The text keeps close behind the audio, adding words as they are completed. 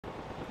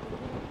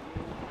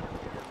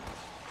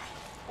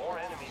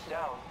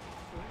down.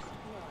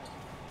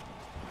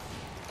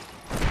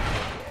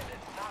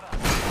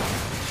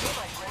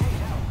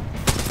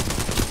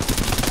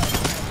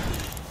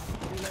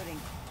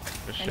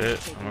 Good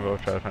shit. I'm gonna go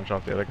try to finish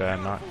off the other guy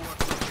and not.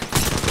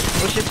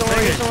 Oh shit,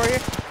 somewhere here, somewhere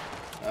here.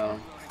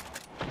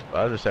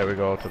 I just say we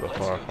go to the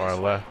far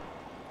left.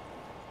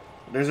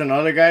 There's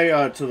another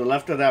guy to the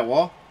left of that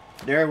wall.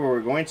 There where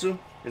we're going to.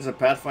 It's a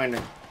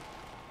Pathfinder.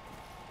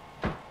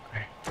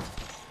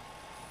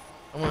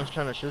 Someone's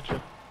trying to shoot you.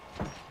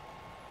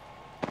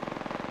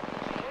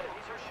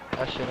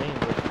 That shit ain't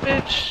good.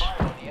 Bitch!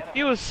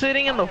 He was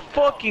sitting in the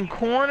fucking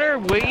corner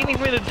waiting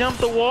for me to jump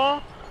the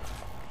wall?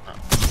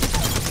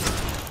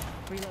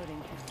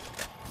 Reloading.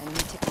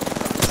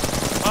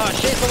 Oh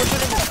shit, someone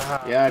shooting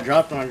me. Yeah, I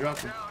dropped him,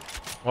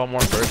 One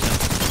more person.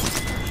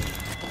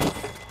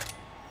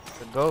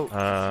 The goat.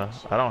 I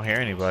don't hear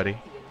anybody.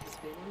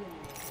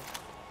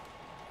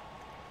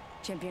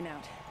 Champion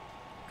out.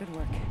 Good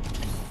work.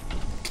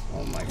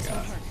 Oh my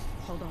god.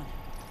 Hold on.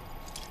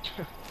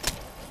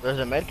 There's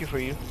a medkit for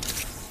you.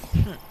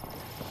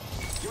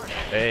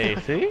 Hey,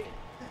 see?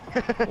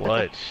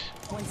 Clutch.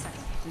 1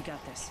 second. We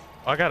got this.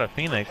 Oh, I got a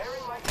Phoenix.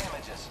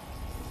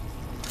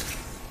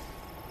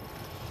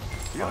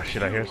 Oh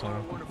shit, I hear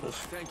someone.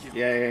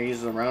 Yeah,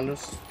 he's around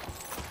us.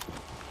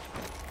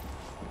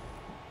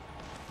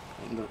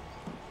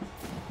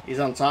 He's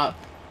on top.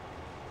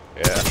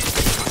 Yeah.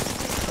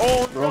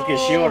 Oh broke his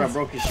shield. I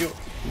broke his shield.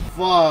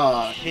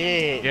 Fuck.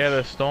 Shit. Yeah,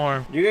 the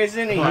storm. You guys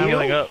didn't I'm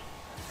healing heal? up.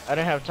 I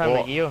didn't have time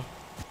to heal.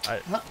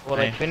 Well,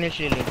 like finish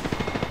healing.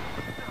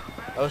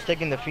 I was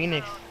taking the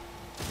Phoenix.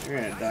 You're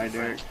gonna die,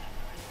 Derek.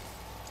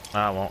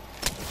 Nah, I won't.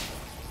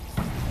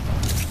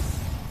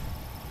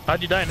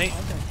 How'd you die, Nate?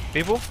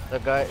 People? The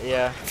guy,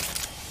 yeah.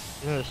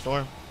 He's in the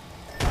storm.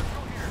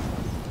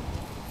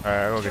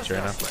 Alright, I'll go get you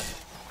right now.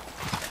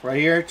 Right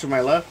here, to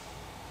my left.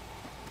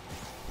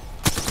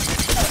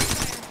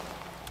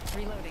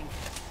 Reloading.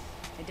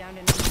 I downed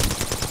an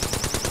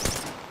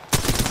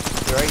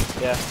You're right,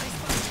 yeah.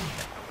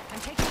 I'm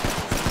taking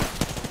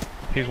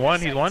He's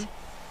one.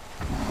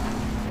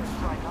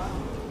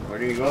 Where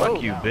do you go?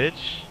 Fuck you,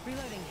 bitch.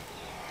 Reloading.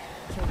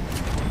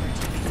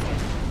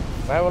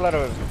 I have a lot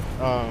of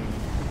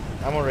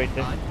ammo right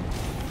there.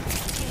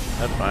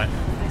 That's fine.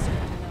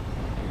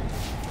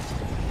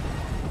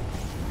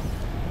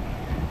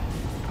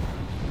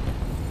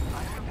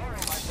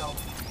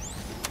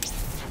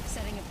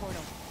 Setting a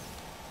portal.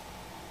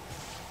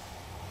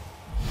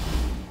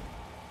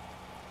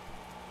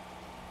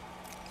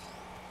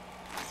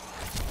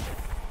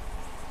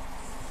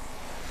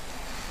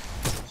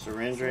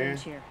 Syringe right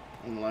here.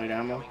 And light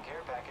ammo.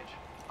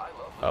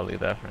 I'll leave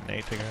that for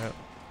Nate to grab.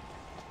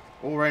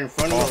 Oh, right in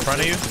front of Oh, us. in front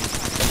of you?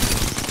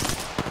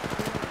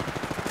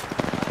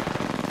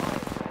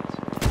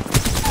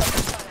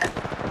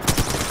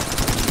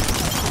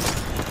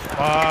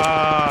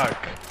 Fuck!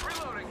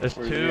 There's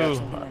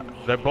two.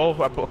 They're both.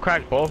 I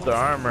cracked both their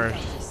armors.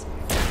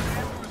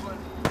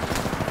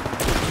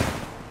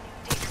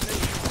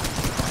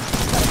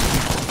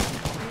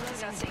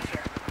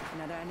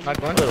 Not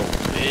going. Little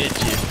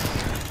bitches.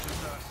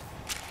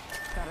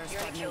 Got our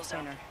squad mate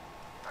center.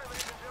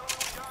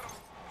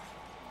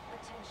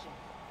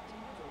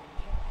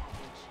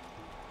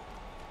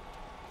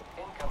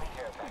 Incoming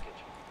care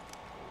package.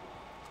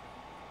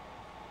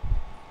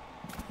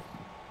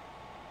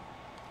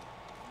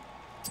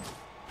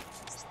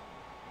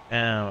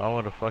 Damn, I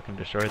would have fucking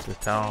destroyed this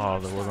town hall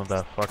if there wasn't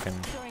that fucking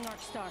Throwing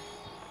arc star.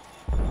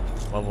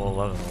 level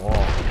 11 wall.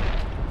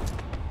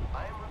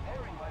 I am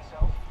repairing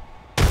myself.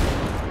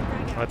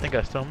 I think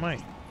I still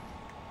might.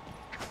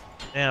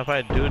 Damn, if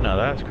I do now,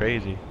 that's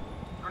crazy.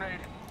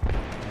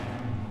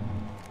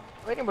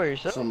 Waiting by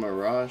yourself. Some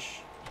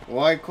Mirage.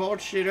 Well, I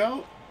called shit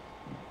out.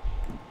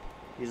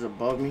 He's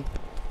above me.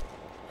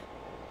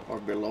 Or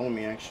below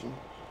me, actually.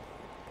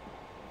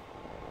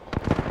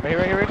 Right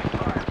here.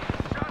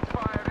 Shots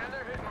fired and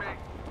they're hitting me.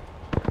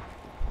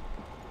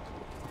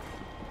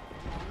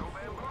 Go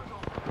bamboozle.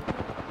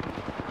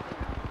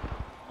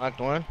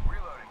 Knocked one.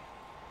 Reloading.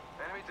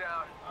 Enemy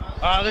down.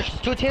 Ah, there's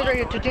two teams right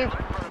here, two teams.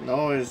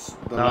 No, it's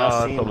the No, last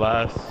that's scene. the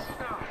last.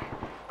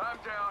 I'm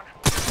down.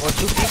 Well,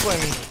 two people, I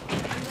mean.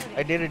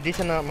 I did a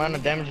decent amount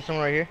of damage to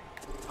someone right here.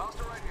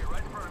 Hostile right here,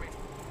 right in front of me.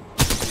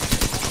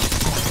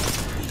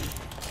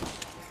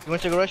 You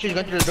want to go rush? He's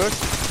going through the door.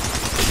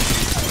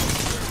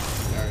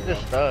 Good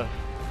stuff.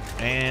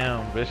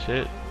 Damn, good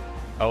shit.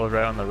 I was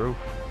right on the roof.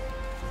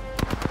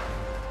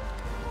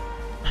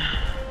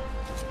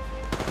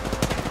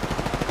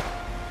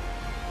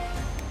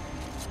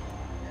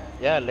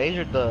 Yeah,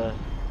 lasered the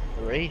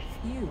Wraith.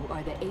 You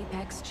are the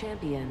Apex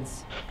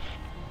champions.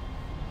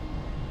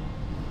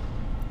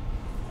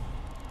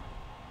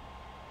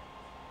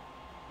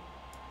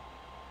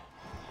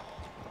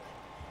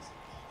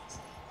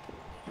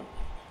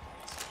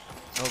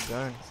 No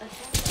gun.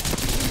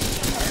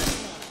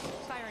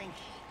 Firing.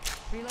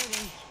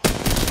 Reloading.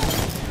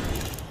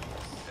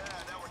 Yeah,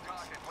 now we're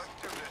talking. Let's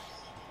do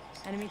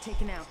this. Enemy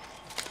taken out.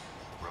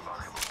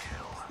 Remarkable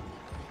kill.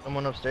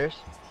 Someone upstairs.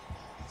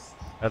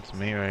 That's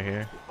me right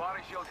here.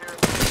 Body shield here.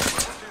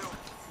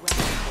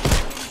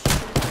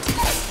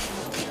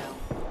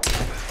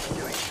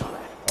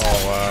 Oh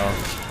wow.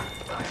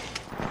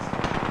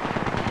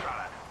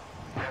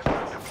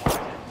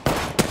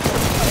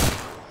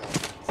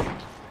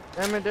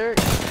 Damn it, Derek.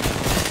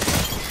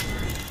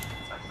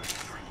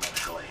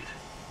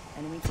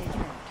 Enemy taken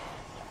out.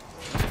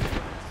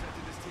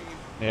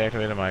 He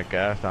activated my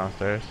gas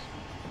downstairs.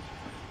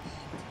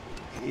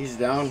 He's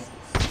down.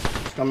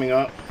 He's coming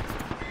up.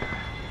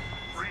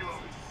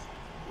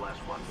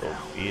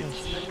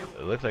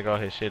 It looks like all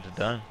his shit's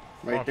done.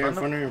 Right there in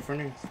front of you, in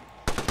front of you.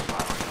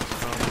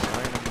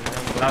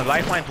 That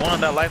lifeline's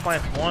one, that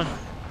lifeline's one.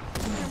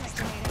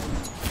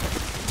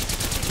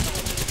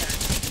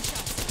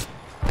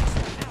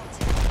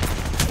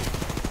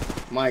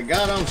 My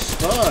God, I'm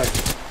stuck.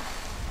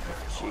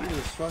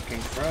 Jesus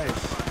fucking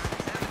Christ.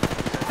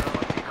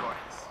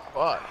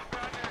 Fuck.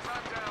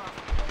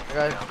 I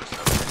got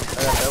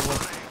double.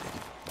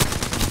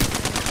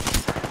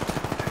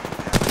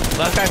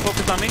 Last guy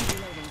focus on me.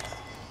 Reloading.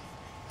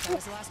 That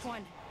was the last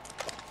one.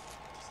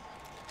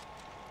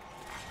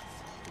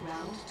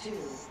 Round 2.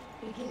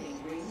 Beginning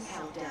ring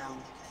countdown.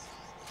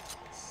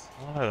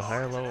 I want a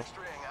higher level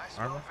String. I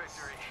smell armor.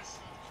 victory.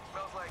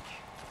 Smells like.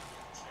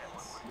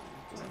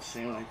 Doesn't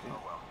seem like it.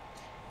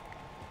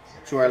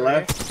 To our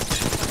left.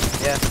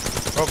 Yeah.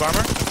 Rogue armor.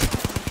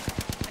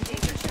 I'm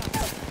taking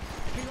shots.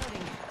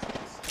 Reloading.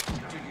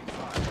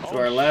 To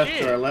our left.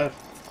 To our left.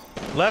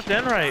 Left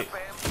and right.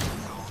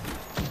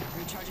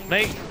 Recharging.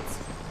 Nate, my shields.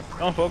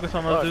 don't focus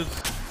on those dudes.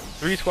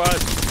 3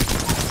 squads.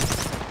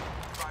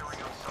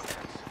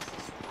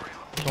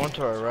 One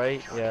to our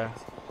right. Yeah.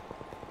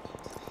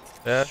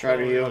 Yeah, Try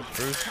to heal.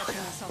 Helping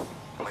myself.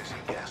 Placing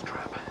gas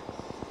trap.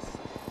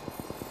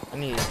 I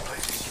need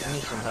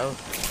some help.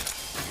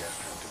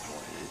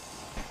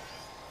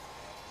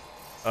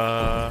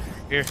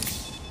 Here.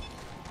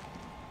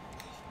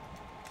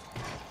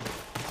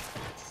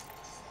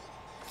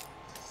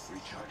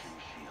 Recharging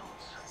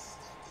shields.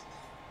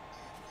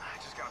 I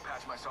just gotta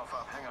patch myself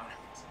up. Hang on.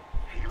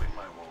 Healing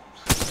my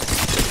wounds.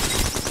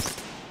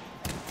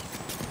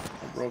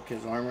 I broke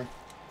his armor.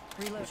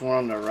 Reload. There's one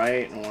on the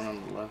right and one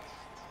on the left.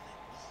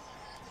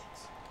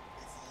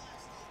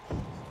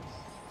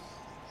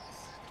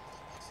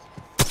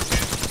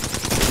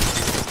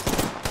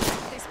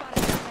 They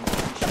spotted me. I'm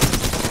taking shots.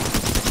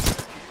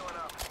 Healing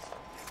up.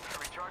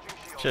 Recharging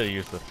shields. Should've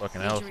used the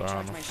fucking Need to L for recharge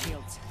armor. my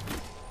shields.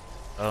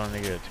 Oh,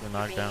 nigga, 2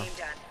 knockdown.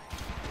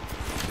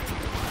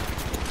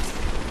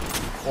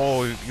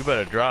 Oh, you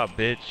better drop,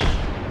 bitch.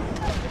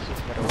 This is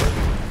gonna work.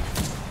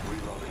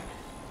 Reloading.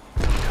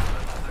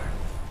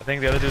 I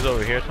think the other dude's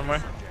over here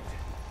somewhere.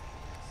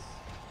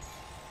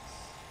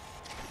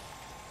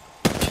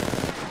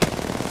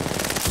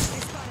 They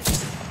spotted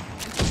me.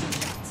 I'm taking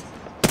shots.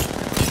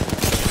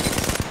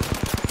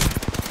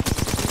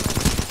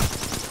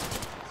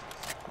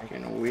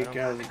 Fucking a weak ass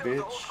That was the bitch.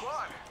 whole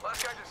squad.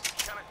 Last guy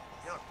just kind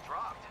of,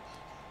 dropped.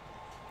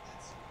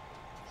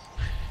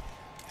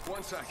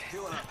 One sec.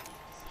 Healing up.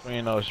 So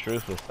you know,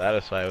 Struth was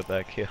satisfied with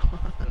that kill.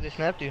 They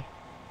snapped you.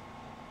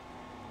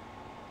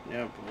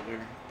 Yeah, but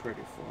they're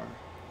pretty far.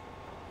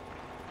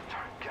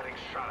 Getting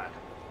shot at.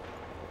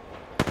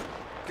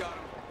 Got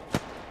him.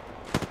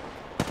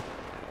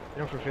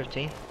 Hit him for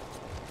 15.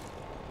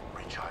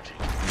 Recharging.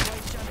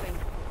 Boys jumping.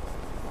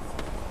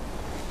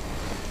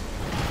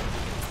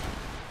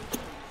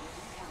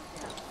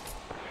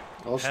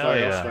 I'll Hell start,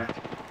 yeah. I'll start.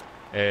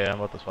 Yeah, I'm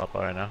about to swap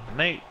out right now.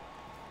 Nate,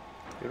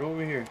 Get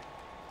over here.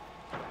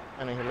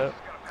 I need heal up.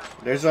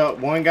 There's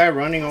one guy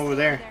running over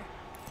there.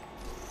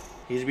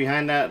 He's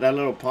behind that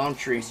little palm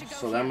tree.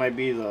 So that might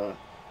be either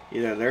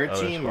their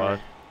other team squad. or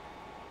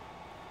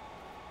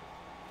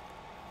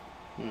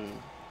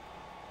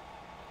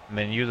And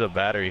then use a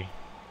battery.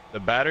 The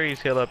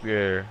batteries heal up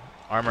your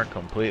armor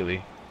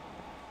completely.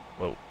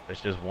 Well, it's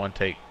just one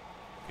take.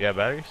 You have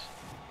batteries?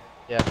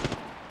 Yeah.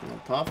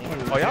 pop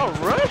one. Oh, y'all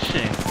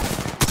rushing!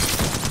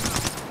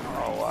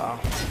 Oh wow.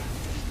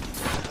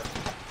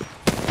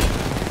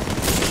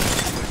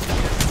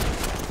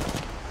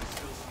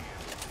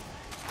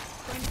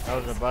 I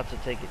was about to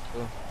take it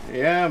too.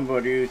 Yeah,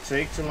 but you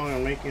take too long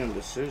on making a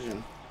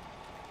decision.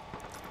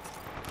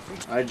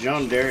 I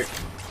jumped, Derek.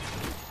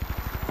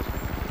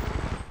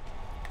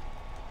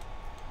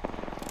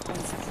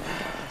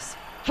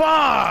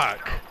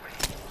 Fuck!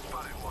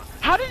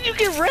 How did you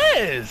get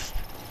rezzed?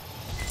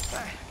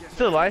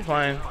 Still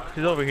lifeline.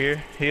 He's over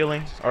here,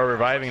 healing or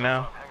reviving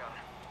now.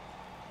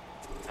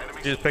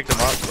 You just picked him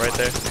up right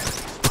there.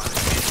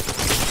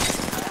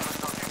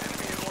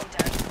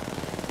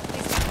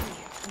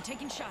 I'm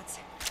taking shots.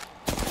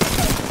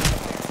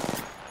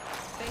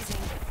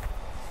 Phasing.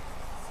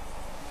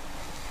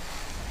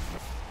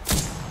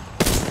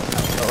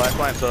 The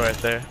lifeline's still right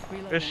there.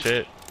 Good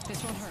shit.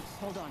 This won't hurt.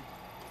 Hold on.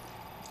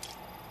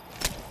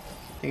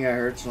 I think I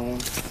heard someone.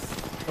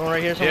 Someone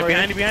right here, Yeah, someone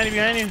behind right you, behind you,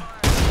 behind you.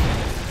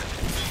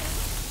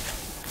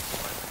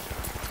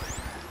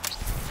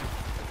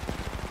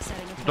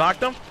 Setting a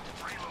Blocked him.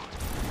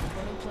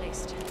 portal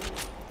placed.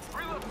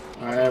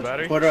 Alright,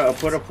 Battery? put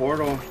a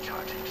portal.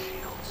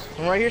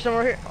 Someone right here,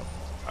 someone right here.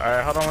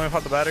 Alright, hold on, let me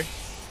pop the battery.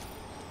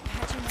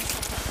 Patching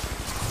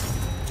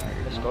myself Alright,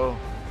 let's go.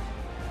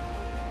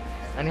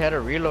 And he had a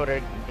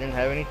reloader, didn't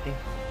have anything.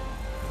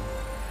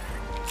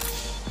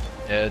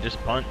 Yeah,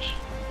 just punch.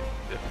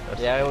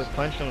 Yeah, I would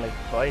punch him like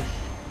twice.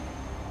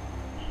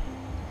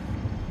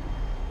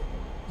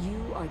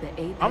 You are the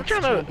Apex I'm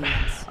trying to,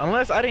 champions.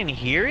 unless I didn't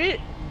hear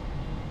it,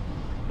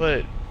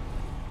 but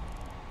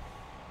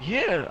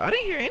yeah, I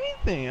didn't hear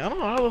anything. I don't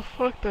know how the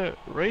fuck that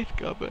Wraith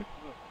got back.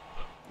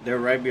 They're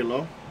right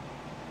below.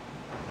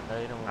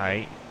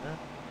 Alright.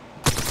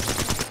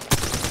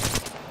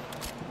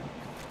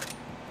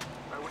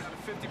 I went out to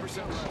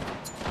 50%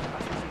 left.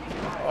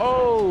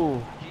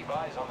 Oh! Keep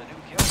eyes on the new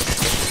kill.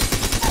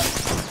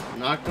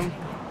 Knocked him. I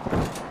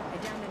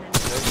downed an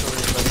enemy.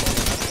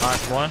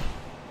 Nice one.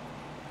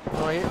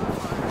 Oh, yeah.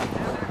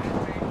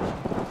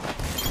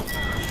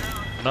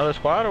 Another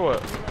squad or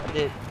what? I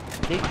did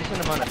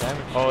decent amount of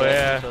damage. Oh,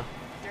 yeah. So,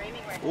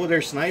 Oh,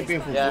 they're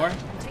sniping from Yeah. far. I'm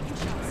taking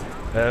shots.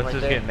 Yeah, let's Right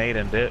just there. get Nate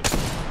and dip.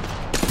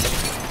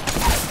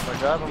 I'm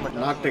gonna drop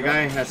Knocked the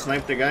guy. I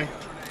sniped the guy. 1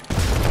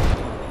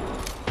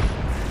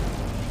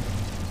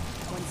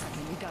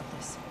 second, we got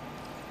this.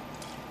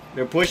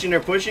 They're pushing. They're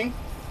pushing.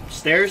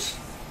 Stairs.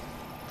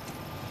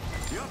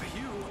 Yup,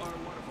 you are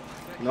wonderful.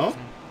 Thank you. No.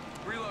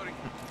 Reloading.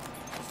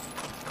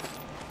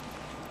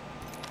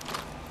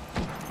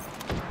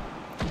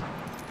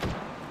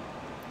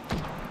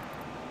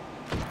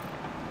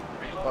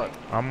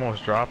 I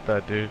almost dropped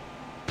that dude.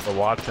 The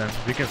Watson.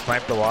 If you can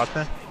snipe the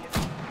Watson,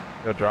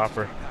 you'll drop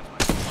her.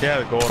 She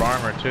had gold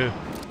armor too.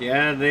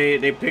 Yeah,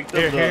 they picked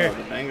up Here.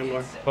 the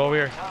Bangalore. Go over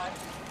here.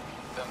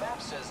 The map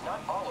says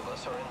not all of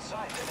us are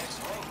inside the next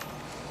ring.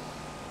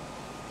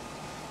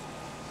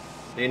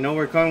 They know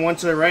we're coming. One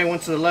to the right, one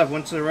to the left,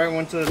 one to the right,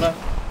 one to the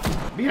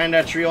left. Behind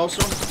that tree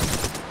also.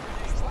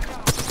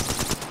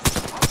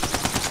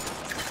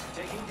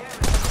 Taking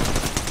damage.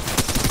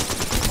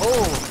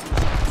 Oh!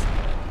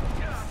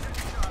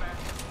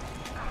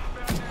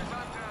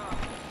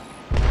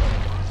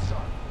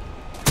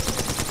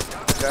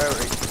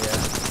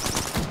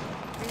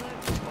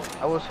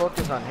 I was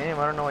focused on him.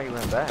 I don't know why you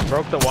went back.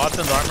 Broke the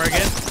Watson's armor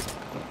again.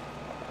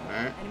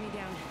 Alright. Enemy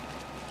down.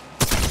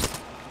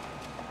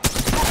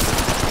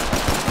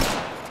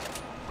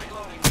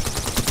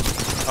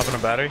 Up in a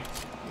battery.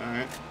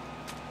 Alright.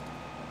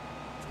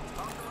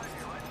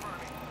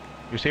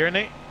 You see her,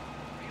 Nate?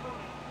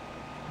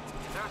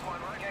 There's one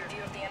right here.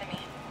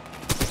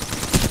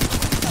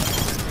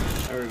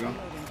 There we go. Reloading.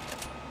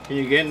 Can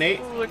you get Nate?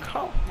 Holy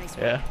cow. Nice work.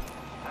 Yeah.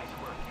 Nice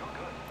work. You're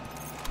good.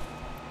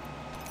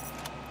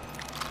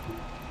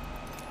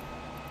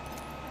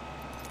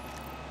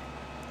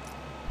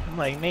 I'm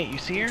like, Nate, you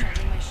see her?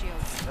 Charging my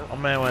shields. Oh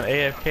man went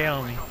AFK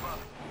on me.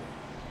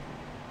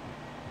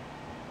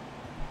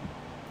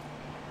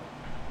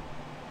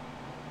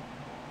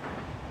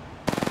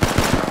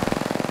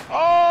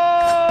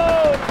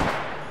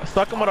 Oh! I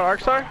stuck him with an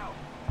arc star?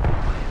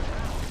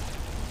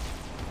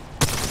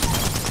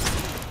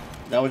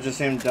 That was just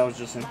him. That was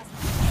just him.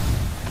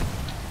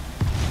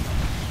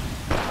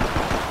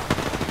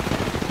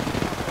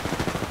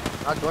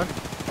 Knocked one.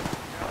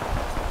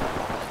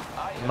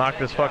 Knocked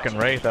this fucking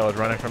Wraith that was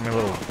running from me,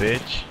 little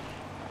bitch.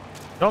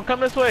 Don't come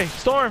this way!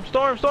 Storm!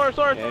 Storm! Storm!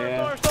 Storm!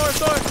 Yeah. Storm! Storm!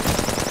 Storm!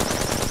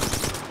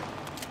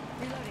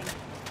 Reloading.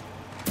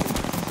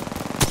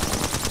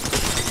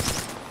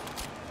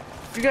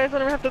 You guys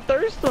don't even have to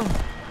thirst them.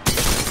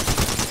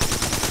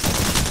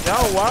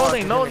 Y'all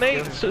wilding. No,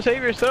 Nate,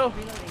 save yourself.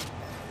 Reloading.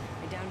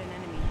 I downed an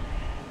enemy.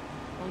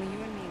 Only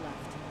you and me left.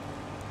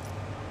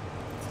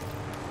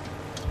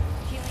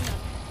 Healing up.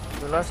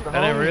 We lost the I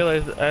didn't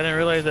homie.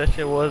 realize that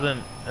shit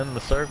wasn't in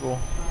the circle.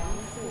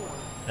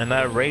 And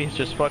that Wraith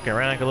just fucking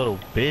ran like a little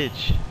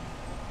bitch.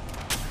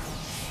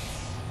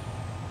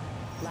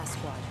 Last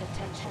squad.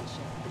 Attention.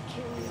 The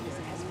kill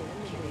leader has been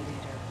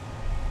eliminated.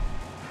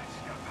 I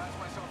just gotta patch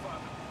myself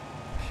up.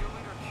 Kill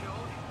leader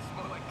killed. It's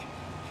more like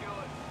kill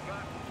it.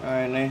 Got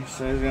Alright, Nate.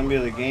 So it's gonna be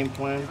the game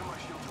plan. my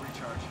shield to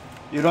recharge.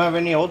 You don't have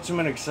any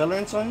ultimate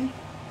accelerants on you?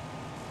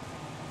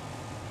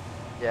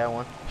 Yeah,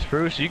 one.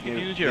 Spruce, you can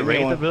Give- use your give me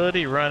Wraith one.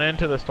 ability, run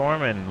into the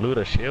storm, and loot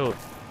a shield.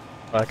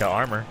 Like a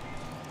armor.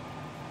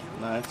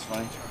 Nah, it's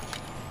fine.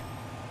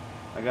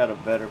 I got a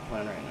better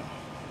plan right now.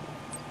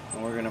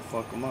 And we're gonna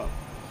fuck them up.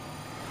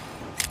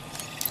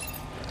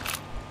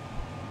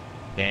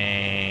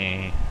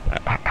 Dang.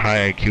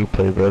 High IQ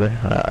play, brother.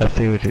 I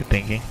see what you're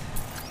thinking.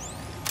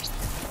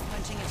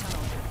 Punching a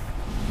tunnel.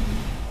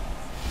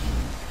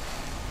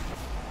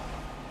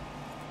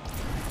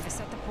 I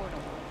set the portal.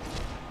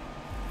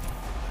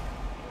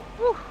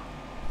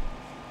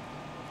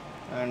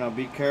 I don't know,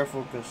 be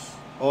careful, cause...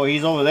 Oh,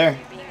 he's over there.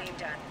 Being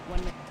aimed at. 1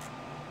 minute.